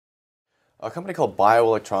A company called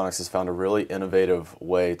BioElectronics has found a really innovative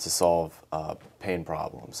way to solve pain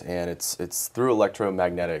problems, and it's through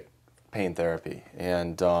electromagnetic pain therapy.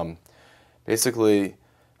 And basically,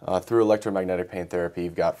 through electromagnetic pain therapy,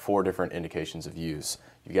 you've got 4 different indications of use.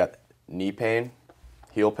 You've got knee pain,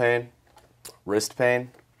 heel pain, wrist pain,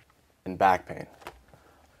 and back pain.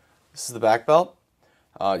 This is the back belt.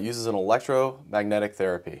 It uses an electromagnetic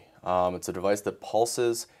therapy. It's a device that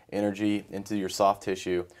pulses energy into your soft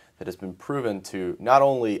tissue that has been proven to not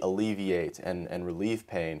only alleviate and relieve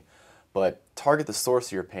pain, but target the source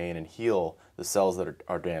of your pain and heal the cells that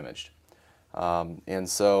are damaged. And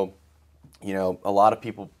so, you know, a lot of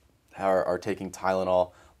people are taking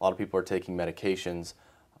Tylenol, a lot of people are taking medications,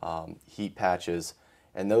 heat patches,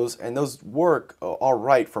 and those work all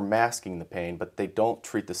right for masking the pain, but they don't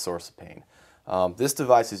treat the source of pain. This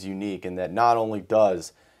device is unique in that not only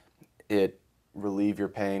does it relieve your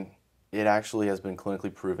pain, it actually has been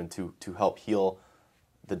clinically proven to help heal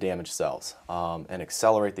the damaged cells and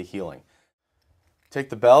accelerate the healing. Take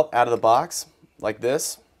the belt out of the box like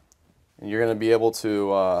this, and you're going to be able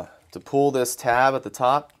to pull this tab at the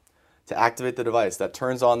top to activate the device. That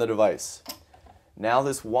turns on the device. Now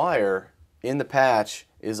this wire in the patch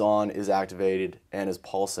is activated, and is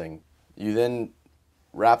pulsing. You then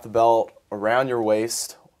wrap the belt around your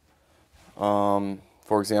waist,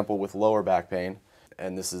 for example, with lower back pain.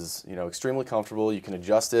 And this is, you know, extremely comfortable. You can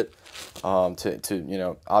adjust it to you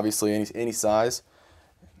know, obviously any size,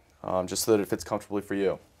 just so that it fits comfortably for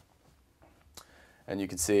you. And you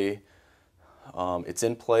can see it's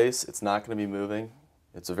in place. It's not going to be moving.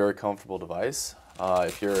 It's a very comfortable device.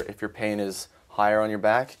 If your pain is higher on your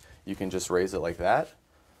back, you can just raise it like that.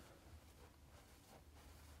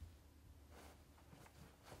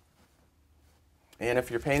 And if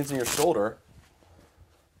your pain's in your shoulder,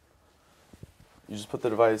 you just put the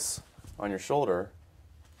device on your shoulder,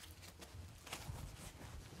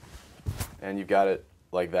 and you've got it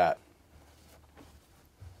like that.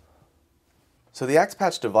 So the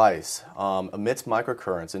ActPatch device emits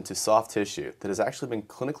microcurrents into soft tissue that has actually been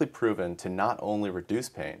clinically proven to not only reduce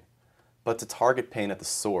pain, but to target pain at the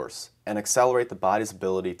source and accelerate the body's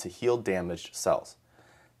ability to heal damaged cells.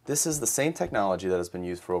 This is the same technology that has been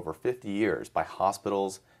used for over 50 years by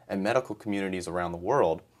hospitals and medical communities around the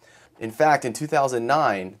world. In fact, in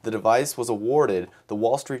 2009, the device was awarded the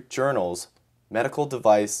Wall Street Journal's Medical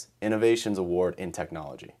Device Innovations Award in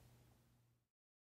Technology.